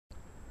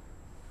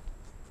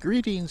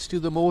Greetings to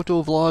the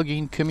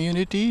motovlogging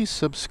community,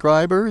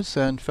 subscribers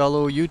and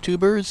fellow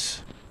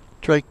YouTubers.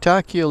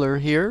 Trictacular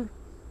here.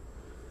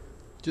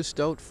 Just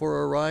out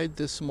for a ride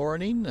this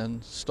morning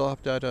and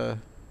stopped at a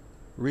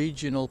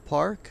regional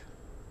park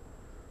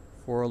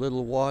for a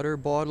little water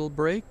bottle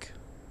break.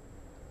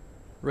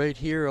 Right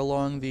here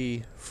along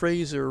the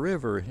Fraser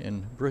River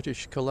in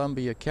British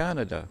Columbia,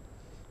 Canada.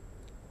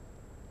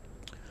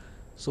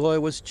 So I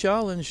was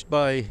challenged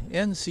by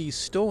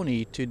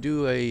Stoney to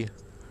do a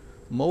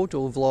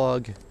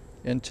motovlog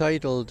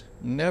entitled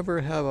Never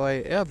Have I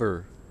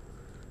Ever.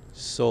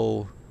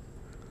 So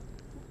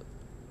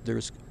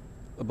there's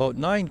about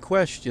 9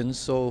 questions,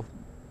 so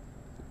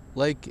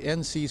like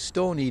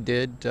Stoney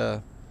did,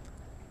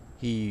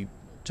 he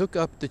took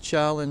up the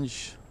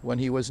challenge when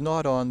he was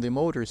not on the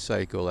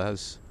motorcycle,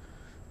 as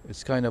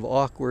it's kind of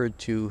awkward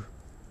to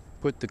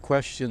put the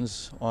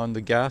questions on the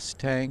gas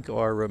tank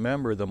or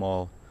remember them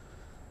all.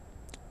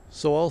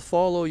 So I'll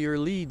follow your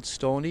lead,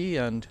 Stoney,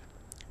 and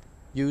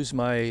use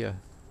my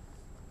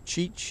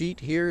cheat sheet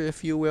here,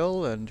 if you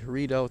will, and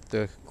read out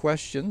the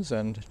questions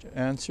and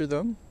answer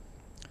them.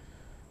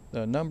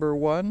 Number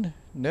 1,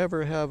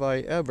 never have I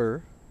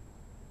ever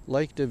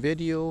liked a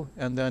video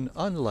and then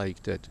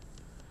unliked it.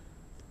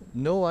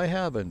 No, I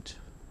haven't.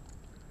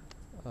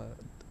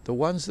 The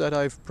ones that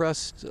I've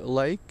pressed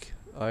like,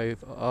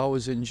 I've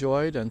always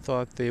enjoyed and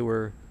thought they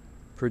were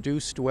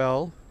produced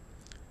well.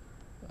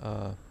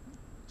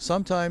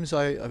 Sometimes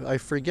I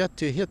forget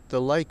to hit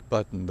the like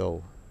button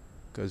though,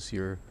 because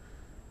you're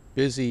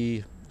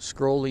busy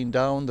scrolling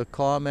down the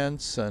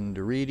comments and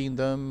reading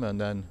them and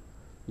then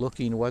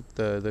looking what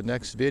the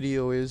next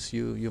video is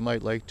you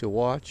might like to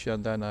watch,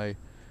 and then I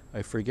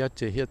forget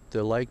to hit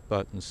the like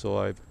button. So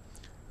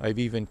I've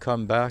even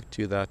come back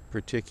to that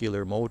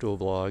particular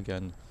motovlog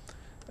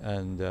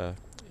and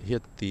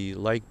hit the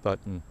like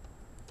button.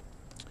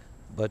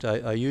 But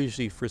I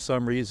usually, for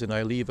some reason,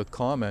 I leave a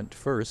comment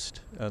first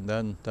and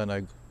then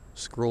I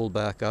scroll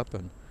back up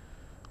and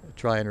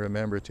try and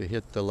remember to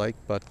hit the like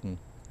button.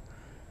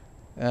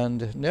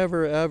 And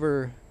never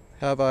ever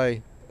have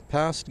I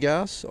passed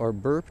gas or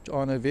burped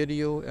on a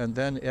video and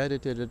then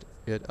edited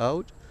it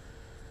out.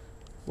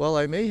 Well,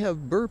 I may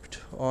have burped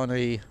on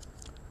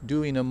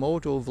doing a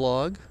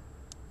motovlog,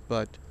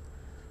 but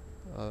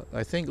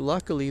I think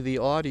luckily the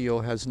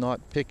audio has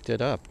not picked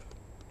it up.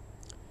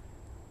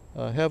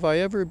 Have I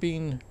ever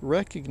been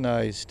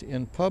recognized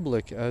in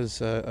public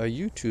as a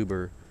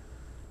YouTuber?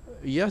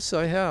 Yes,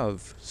 I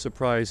have,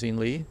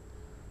 surprisingly.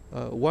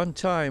 One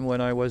time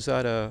when I was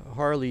at a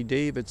Harley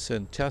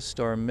Davidson Test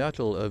Our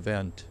Metal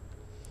event,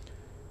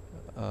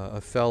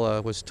 a fella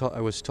I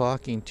was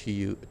talking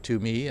to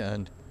me,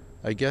 and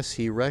I guess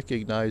he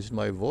recognized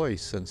my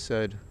voice and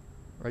said,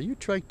 "Are you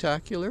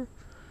Trictacular?"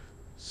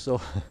 So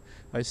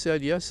I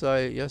said, yes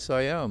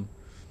I am,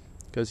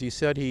 because he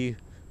said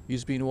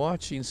he's been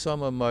watching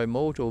some of my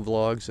moto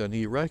vlogs and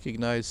he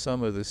recognized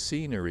some of the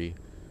scenery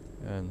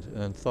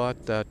and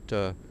thought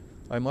that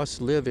I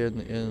must live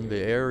in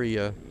the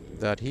area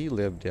that he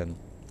lived in.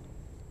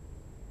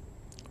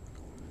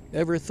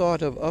 Ever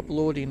thought of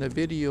uploading a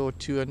video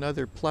to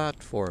another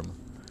platform?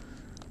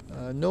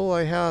 No,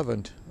 I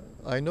haven't.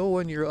 I know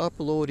when you're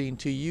uploading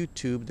to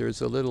YouTube,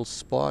 there's a little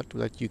spot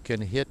that you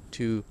can hit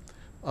to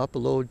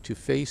upload to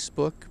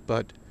Facebook,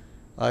 but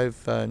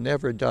I've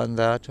never done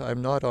that.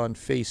 I'm not on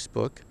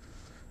Facebook,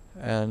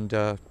 and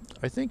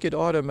I think it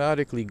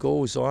automatically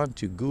goes on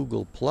to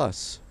Google+.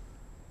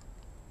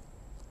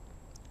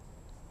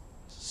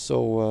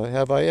 So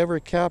have I ever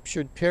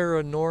captured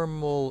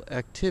paranormal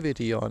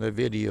activity on a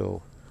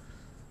video?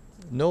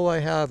 No, I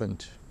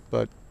haven't,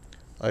 but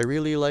I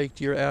really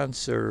liked your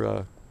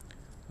answer,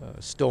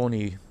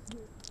 Stoney,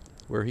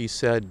 where he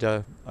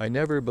said, I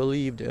never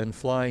believed in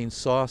flying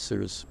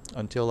saucers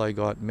until I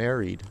got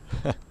married.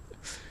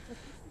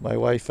 My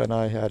wife and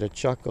I had a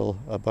chuckle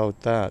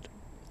about that.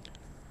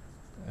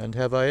 And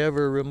have I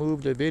ever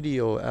removed a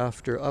video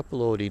after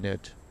uploading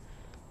it?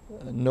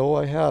 No,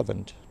 I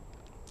haven't.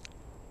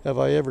 Have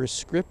I ever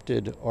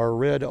scripted or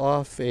read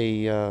off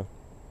cue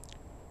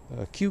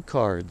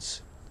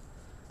cards?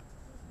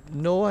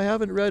 No, I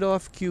haven't read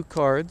off cue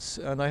cards,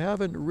 and I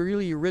haven't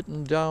really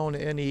written down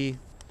any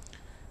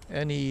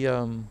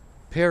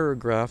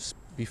paragraphs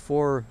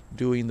before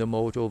doing the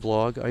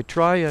motovlog. I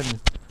try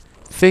and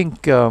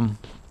think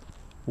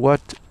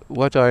what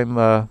I'm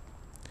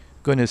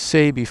going to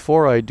say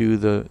before I do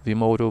the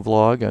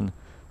motovlog, and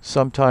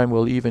sometime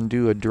we'll even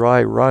do a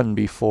dry run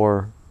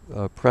before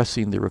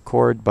pressing the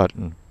record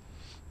button.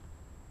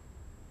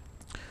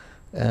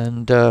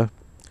 And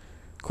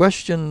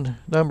question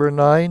number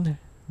 9,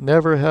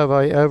 never have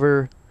I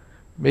ever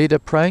made a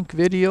prank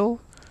video?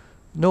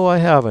 No, I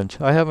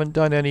haven't. I haven't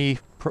done any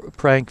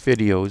prank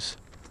videos.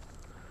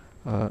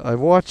 I've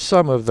watched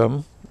some of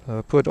them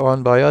put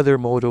on by other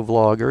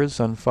motovloggers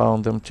and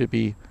found them to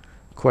be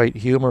quite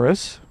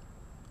humorous.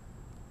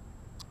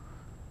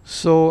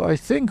 So I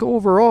think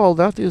overall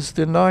that is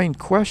the 9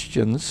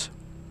 questions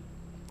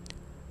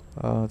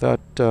that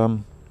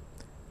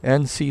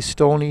NC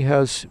Stoney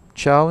has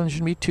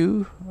challenged me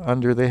to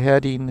under the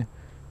heading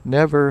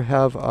Never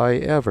have I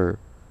ever.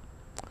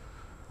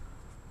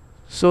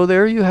 So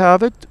there you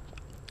have it.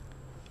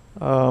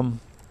 I'm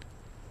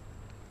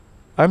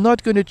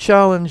not going to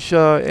challenge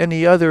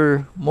any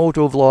other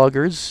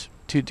motovloggers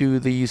to do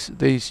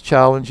these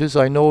challenges.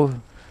 I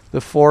know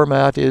the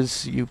format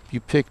is you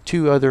pick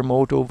 2 other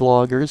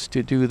motovloggers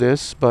to do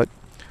this, but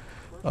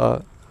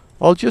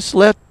I'll just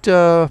let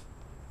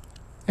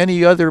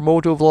any other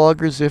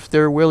motovloggers, if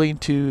they're willing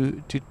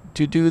to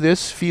do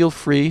this, feel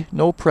free,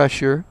 no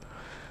pressure.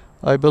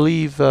 I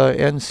believe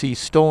NC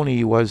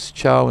Stoney was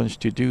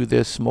challenged to do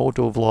this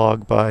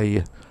motovlog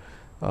by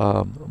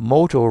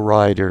Moto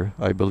Rider,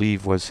 I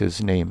believe was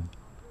his name.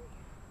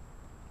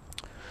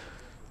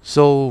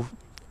 So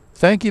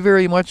thank you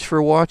very much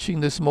for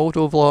watching this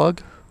motovlog.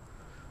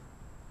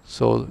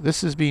 So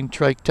this has been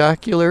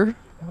Trictacular.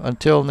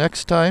 Until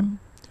next time,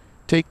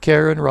 take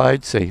care and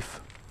ride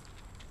safe.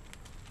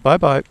 Bye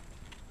bye.